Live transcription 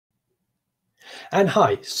And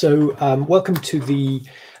hi, so welcome to the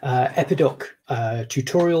EpiDoc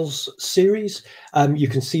tutorials series. You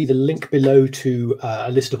can see the link below to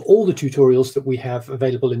a list of all the tutorials that we have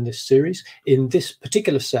available in this series. In this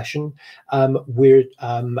particular session, we're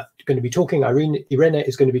going to be talking, Irene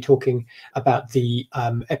is going to be talking about the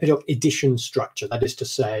EpiDoc edition structure. That is to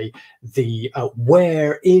say, the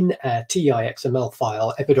where in a TEI XML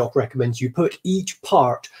file, EpiDoc recommends you put each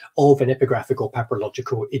part of an epigraphic or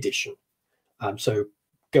papyrological edition. So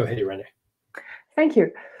go ahead, Irene. Thank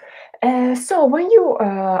you. So when you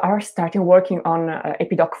are starting working on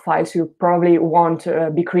EpiDoc files, you probably won't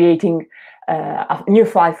be creating a new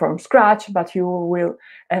file from scratch, but you will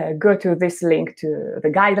go to this link to the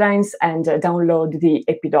guidelines and download the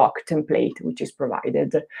EpiDoc template, which is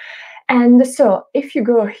provided. And so if you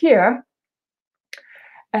go here,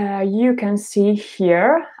 you can see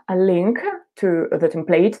here a link to the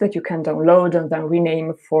template that you can download and then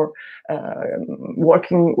rename for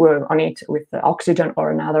working on it with Oxygen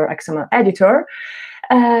or another XML editor.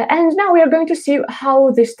 And now we are going to see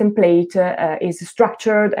how this template is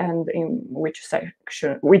structured and in which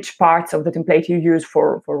section, which parts of the template you use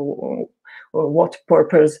for what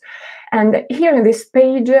purpose. And here in this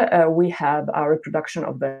page, we have our reproduction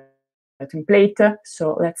of the template.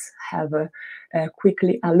 So let's have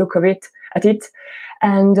quickly a look at it.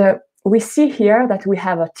 And we see here that we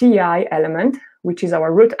have a TEI element, which is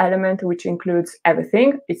our root element, which includes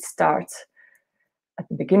everything. It starts at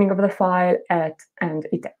the beginning of the file and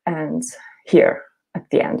it ends here at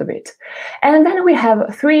the end of it. And then we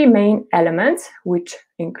have three main elements, which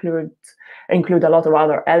include a lot of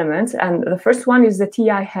other elements. And the first one is the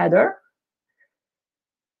TEI header,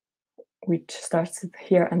 which starts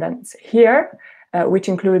here and ends here. Which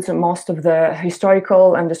includes most of the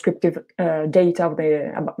historical and descriptive data of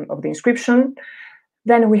the inscription.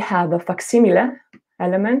 Then we have a facsimile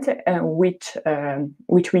element,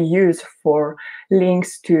 which we use for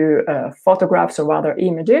links to photographs or other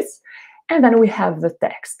images. And then we have the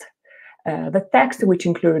text. The text, which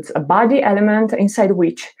includes a body element inside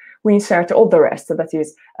which we insert all the rest. That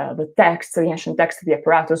is the text, the ancient text, the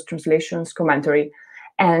apparatus, translations, commentary,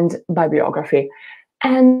 and bibliography.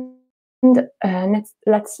 And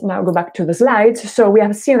let's now go back to the slides. So we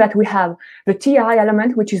have seen that we have the TEI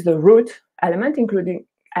element, which is the root element, including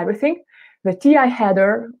everything, the TEI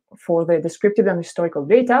header for the descriptive and historical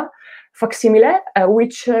data, facsimile,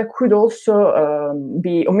 which could also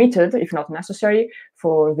be omitted if not necessary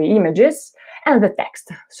for the images, and the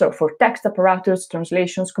text. So for text, apparatus,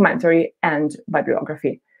 translations, commentary, and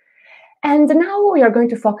bibliography. And now we are going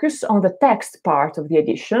to focus on the text part of the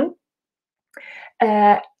edition,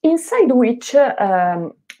 inside which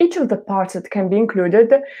each of the parts that can be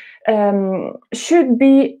included should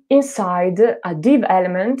be inside a div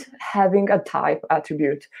element having a type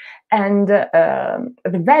attribute. And the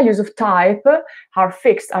values of type are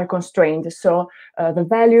fixed, are constrained. So the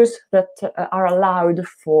values that are allowed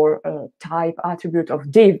for type attribute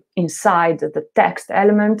of div inside the text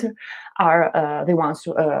element are the ones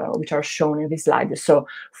which are shown in this slide. So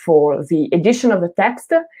for the edition of the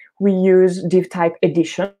text, we use div type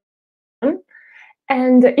edition.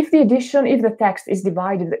 And if the text is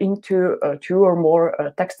divided into two or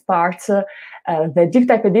more text parts, the div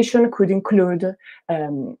type edition could include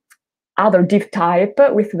other div type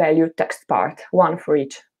with value text part, one for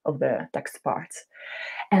each of the text parts.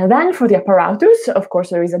 And then for the apparatus, of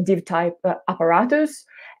course, there is a div type apparatus,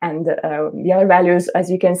 and the other values, as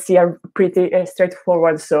you can see, are pretty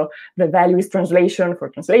straightforward. So the value is translation for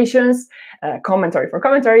translations, commentary for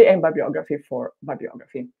commentary, and bibliography for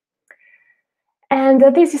bibliography. And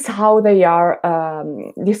this is how they are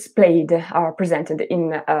displayed, are presented in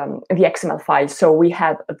the XML file. So we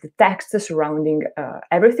have the text surrounding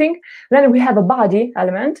everything. Then we have a body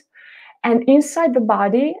element. And inside the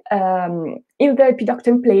body, in the EpiDoc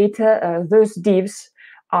template, those divs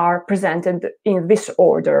are presented in this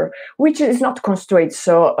order, which is not constrained.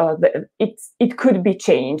 So it could be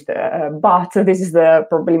changed, but this is the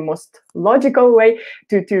probably most logical way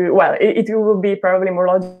well, it will be probably more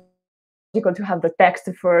logical to have the text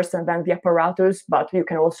first and then the apparatus, but you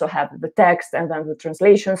can also have the text and then the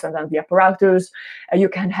translations and then the apparatus. You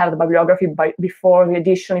can have the bibliography before the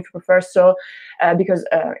edition if you prefer so, because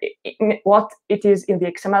what it is in the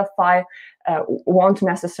XML file won't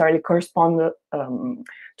necessarily correspond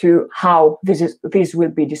to how this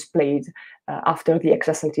will be displayed after the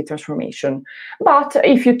XSLT transformation. But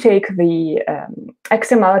if you take the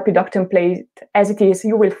XML EpiDoc template as it is,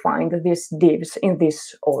 you will find these divs in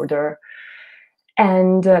this order.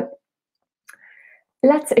 And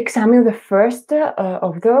Let's examine the first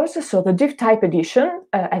of those. So the div type edition,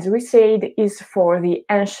 as we said, is for the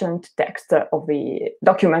ancient text of the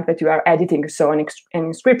document that you are editing. So an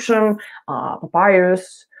inscription,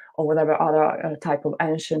 papyrus, or whatever other type of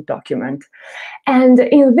ancient document. And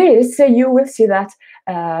in this, you will see that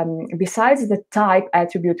besides the type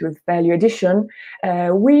attribute with value addition,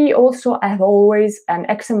 we also have always an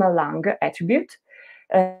XML lang attribute,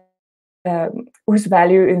 whose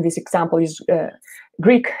value in this example is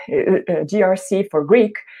Greek, GRC for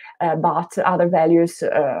Greek, but other values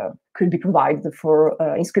could be provided for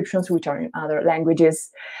inscriptions which are in other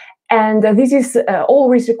languages. And this is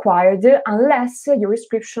always required unless your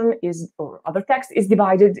inscription is, or other text is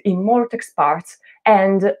divided in more text parts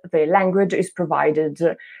and the language is provided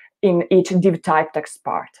in each div type text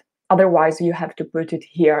part. Otherwise, you have to put it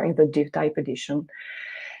here in the div type edition.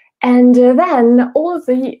 And then all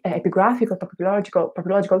the epigraphic or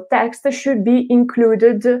papyrological text should be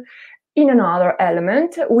included in another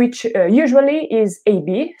element, which usually is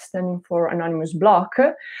AB, standing for anonymous block,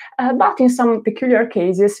 but in some peculiar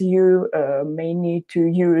cases you may need to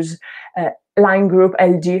use line group,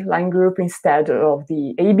 LG line group instead of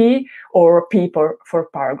the AB, or P for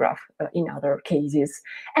paragraph in other cases.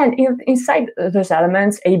 And inside those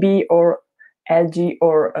elements, AB or LG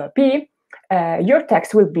or P, your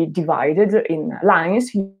text will be divided in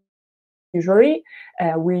lines, usually,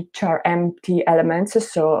 which are empty elements.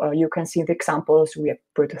 So you can see in the examples, we have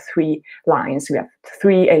put 3 lines. We have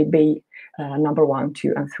 3 AB, number 1,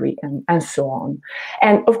 2, and 3, and so on.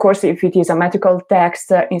 And of course, if it is a metrical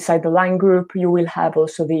text inside the line group, you will have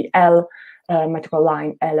also the L metrical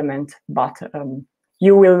line element, but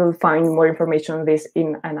you will find more information on this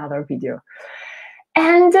in another video.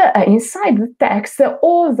 And inside the text,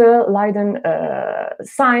 all the Leiden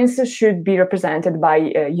signs should be represented by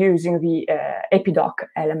using the EpiDoc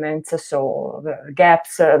elements, so the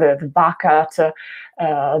gaps, the bucket,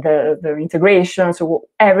 the integrations, so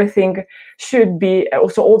everything should be,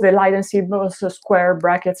 also all the Leiden symbols, so square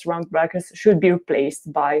brackets, round brackets, should be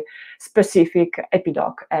replaced by specific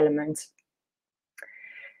EpiDoc elements.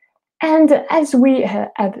 And as we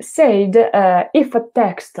have said, if a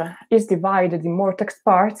text is divided in more text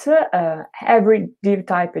parts, every div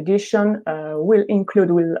type edition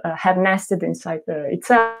will have nested inside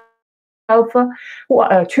itself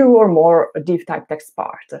 2 or more div type text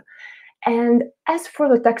parts. And as for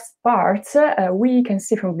the text parts, we can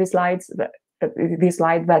see from this slide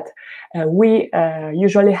that we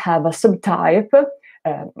usually have a subtype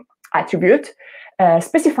attribute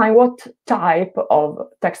specifying what type of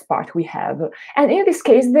text part we have. And in this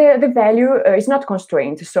case, the value is not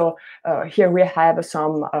constrained. So here we have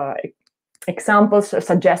some examples,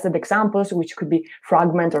 suggested examples, which could be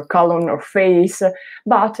fragment or column or face,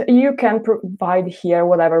 but you can provide here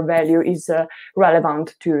whatever value is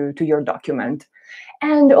relevant to your document.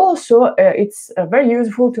 And also, it's very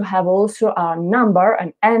useful to have also a number,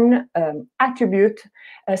 an N attribute,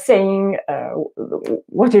 saying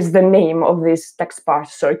what is the name of this text part.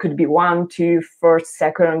 So it could be 1, 2, first,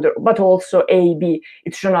 second, but also A, B.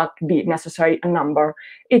 It should not be necessarily a number.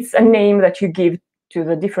 It's a name that you give to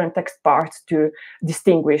the different text parts to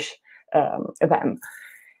distinguish them.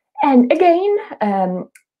 And again,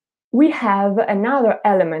 we have another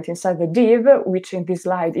element inside the div, which in this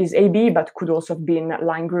slide is AB, but could also have been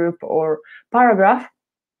line group or paragraph.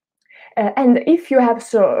 And if you have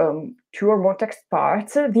 2 or more text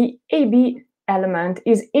parts, the AB element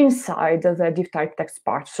is inside the div type text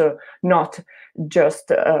part, so not just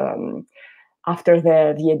after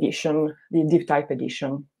the addition, the div type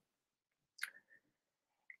addition.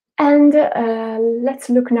 And let's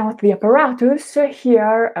look now at the apparatus.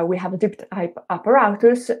 Here we have a div type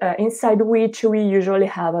apparatus, inside which we usually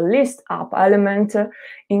have a list up element,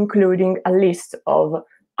 including a list of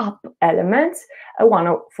up elements,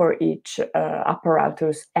 one for each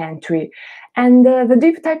apparatus entry. And the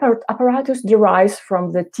div type apparatus derives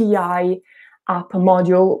from the TEI app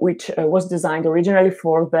module, which was designed originally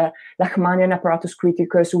for the Lachmanian apparatus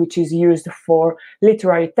criticus, which is used for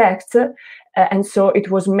literary text. And so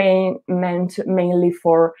it was meant mainly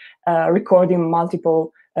for recording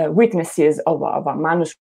multiple witnesses of a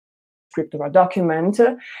manuscript or a document.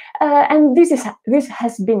 And this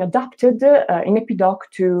has been adapted in EpiDoc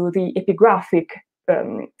to the epigraphic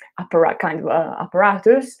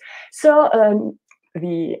apparatus. So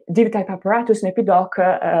the div type apparatus in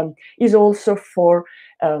EpiDoc is also for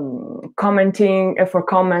commenting, for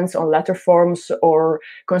comments on letter forms or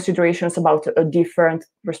considerations about different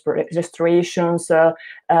restorations,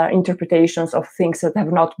 interpretations of things that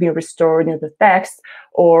have not been restored in the text,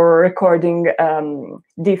 or recording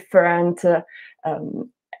different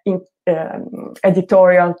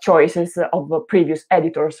editorial choices of previous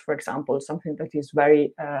editors, for example, something that is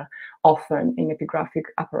very often in epigraphic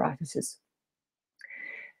apparatuses.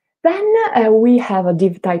 Then we have a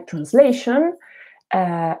div type translation,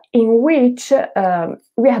 in which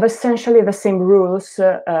we have essentially the same rules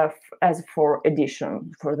as for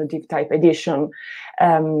edition, for the div type edition,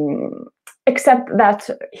 except that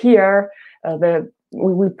here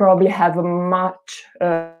we will probably have a much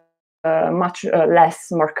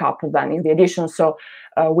less markup than in the edition. So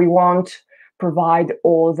we won't provide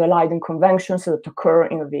all the Leiden conventions that occur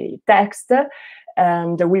in the text,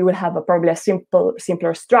 and we will have probably a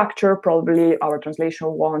simpler structure. Probably our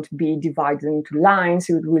translation won't be divided into lines,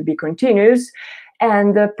 it will be continuous,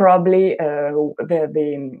 and probably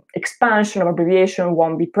the expansion of abbreviation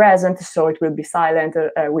won't be present, so it will be silent.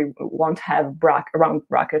 We won't have round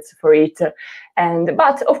brackets for it.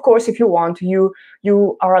 But of course, if you want,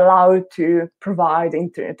 you are allowed to provide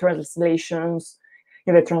in translations,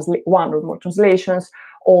 in the one or more translations,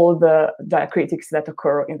 all the diacritics that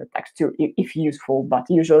occur in the text too, if useful, but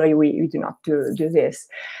usually we do not do this.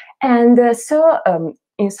 And so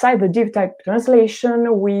inside the div type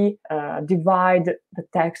translation, we divide the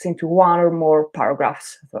text into one or more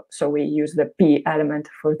paragraphs. So we use the P element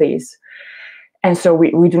for this. And so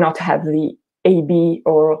we do not have the AB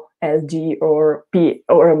or LG or P,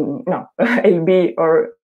 or no, AB or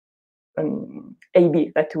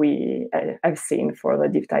AB that we have seen for the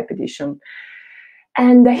div type edition.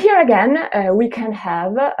 And here again, we can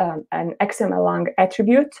have an XML lang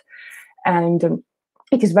attribute, and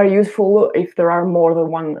it is very useful if there are more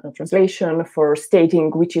than one translation for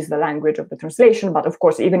stating which is the language of the translation. But of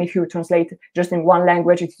course, even if you translate just in one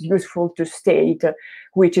language, it's useful to state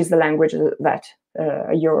which is the language that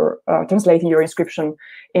you're translating your inscription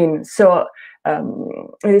in. So in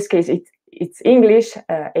this case, it's English,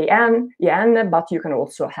 EN, but you can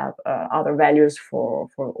also have other values for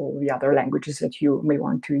all the other languages that you may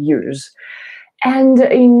want to use. And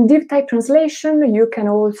in div type translation, you can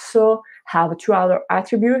also have two other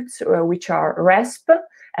attributes, which are resp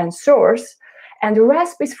and source. And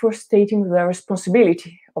resp is for stating the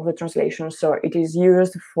responsibility of the translation. So it is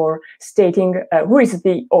used for stating who is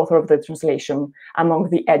the author of the translation among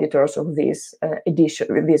the editors of this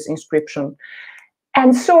edition, this inscription.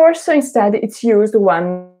 And source, instead, it's used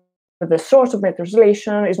when the source of the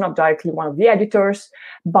translation is not directly one of the editors,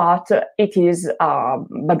 but it is a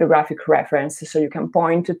bibliographic reference. So you can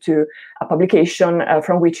point to a publication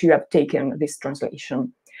from which you have taken this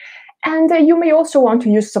translation. And you may also want to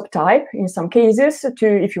use subtype in some cases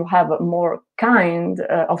if you have more kind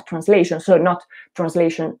of translation. So not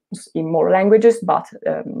translations in more languages, but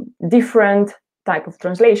different type of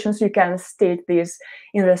translations. You can state this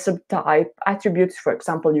in the subtype attributes. For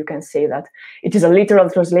example, you can say that it is a literal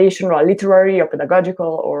translation, or a literary, or pedagogical,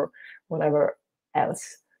 or whatever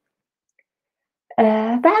else.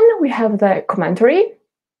 Then we have the commentary,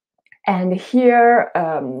 and here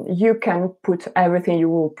you can put everything you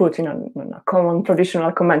will put in a common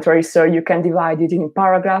traditional commentary. So you can divide it in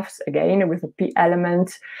paragraphs, again with a P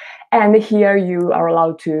element, and here you are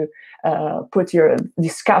allowed to put your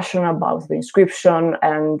discussion about the inscription,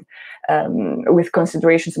 and with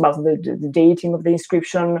considerations about the dating of the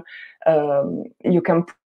inscription. You can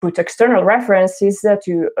put external references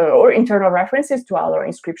or internal references to other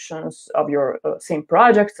inscriptions of your same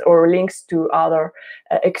project, or links to other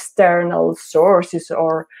external sources,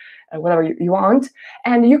 or whatever you want.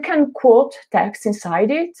 And you can quote text inside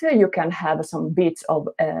it. You can have some bits of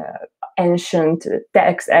ancient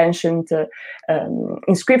text, ancient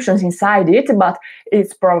inscriptions inside it, but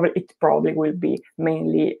it probably will be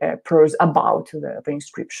mainly prose about the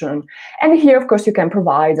inscription. And here, of course, you can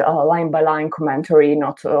provide a line-by-line commentary,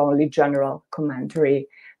 not only general commentary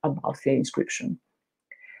about the inscription.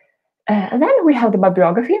 Then we have the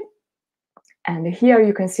bibliography. And here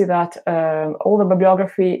you can see that all the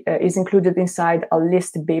bibliography is included inside a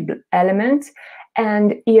list bib element,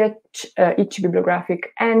 and each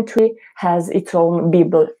bibliographic entry has its own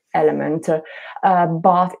bib element.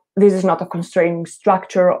 But this is not a constraining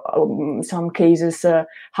structure. In some cases,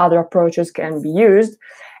 other approaches can be used.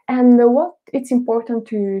 And what it's important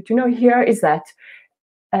to know here is that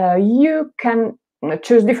you can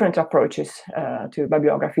choose different approaches to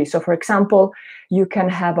bibliography. So, for example, you can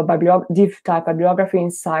have a div type bibliography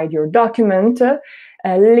inside your document,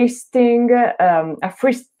 listing a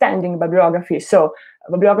freestanding bibliography, so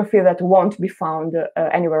a bibliography that won't be found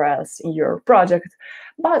anywhere else in your project.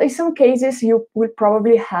 But in some cases, you will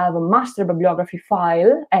probably have a master bibliography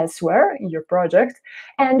file elsewhere in your project,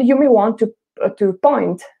 and you may want to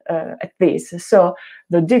point at this. So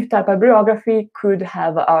the div type bibliography could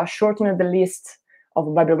have a shortened list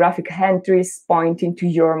of bibliographic entries pointing to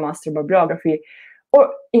your master bibliography.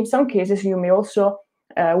 Or in some cases, you may also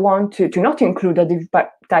want to not include a div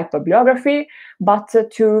type bibliography, but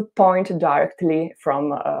to point directly from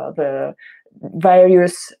the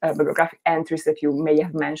various bibliographic entries that you may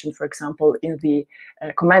have mentioned, for example, in the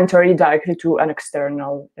commentary, directly to an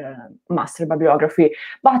external master bibliography.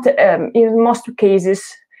 But in most cases,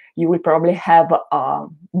 you will probably have a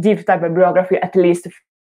div type bibliography, at least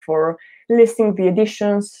for listing the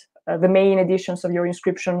editions, the main editions of your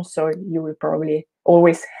inscription, so you will probably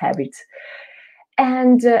always have it.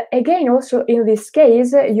 And again, also in this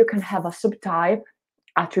case, you can have a subtype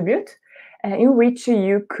attribute in which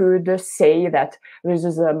you could say that this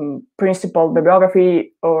is a principal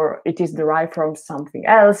bibliography, or it is derived from something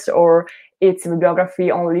else, or it's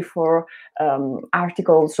bibliography only for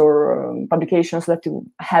articles or publications that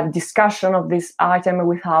have discussion of this item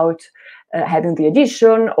without having the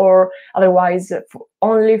edition, or otherwise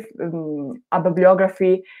only a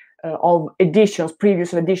bibliography of editions,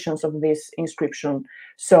 previous editions of this inscription.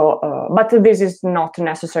 So, but this is not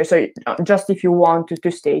necessary. So just if you want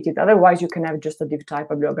to state it, otherwise you can have just a div type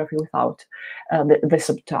bibliography without the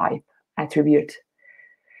subtype attribute.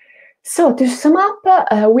 So to sum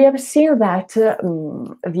up, we have seen that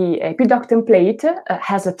the EpiDoc template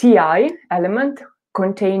has a TEI element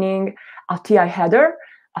containing a TEI header,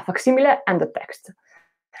 a facsimile, and a text.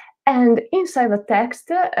 And inside the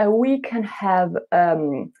text, we can have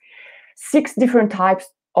 6 different types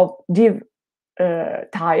of div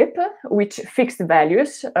type, which fixed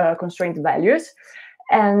values, constraint values,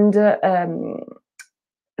 and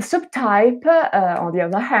subtype, on the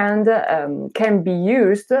other hand, can be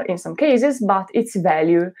used in some cases, but its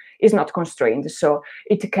value is not constrained. So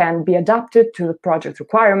it can be adapted to the project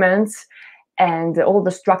requirements, and all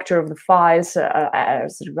the structure of the files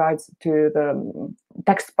as regards to the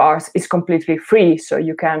text parts is completely free. So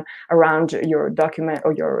you can arrange your document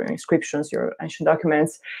or your inscriptions, your ancient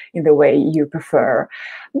documents, in the way you prefer.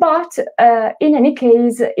 But in any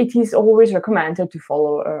case, it is always recommended to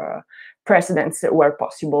follow precedents where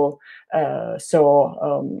possible.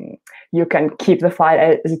 So you can keep the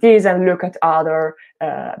file as it is and look at other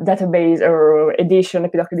database or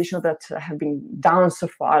EpiDoc editions that have been done so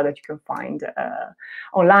far, that you can find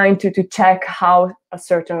online to check how a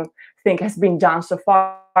certain thing has been done so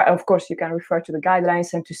far. Of course, you can refer to the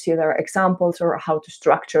guidelines and to see their examples, or how to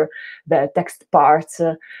structure the text parts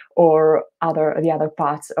or the other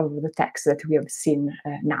parts of the text that we have seen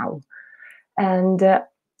now. And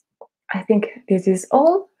I think this is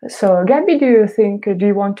all. So Gabby, do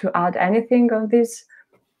you want to add anything on this?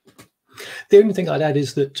 The only thing I'd add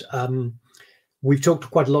is that we've talked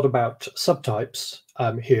quite a lot about subtypes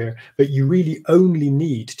here, but you really only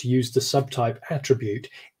need to use the subtype attribute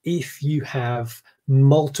if you have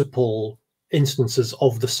multiple instances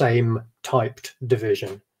of the same typed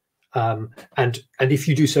division. And if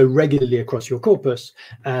you do so regularly across your corpus,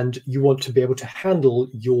 and you want to be able to handle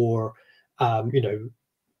your,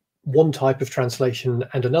 one type of translation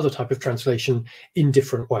and another type of translation in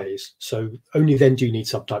different ways. So only then do you need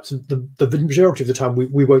subtypes. The majority of the time,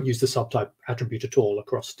 we won't use the subtype attribute at all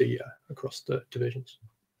across the divisions.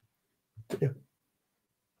 Yeah.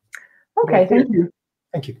 Okay, thank you.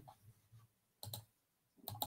 Thank you.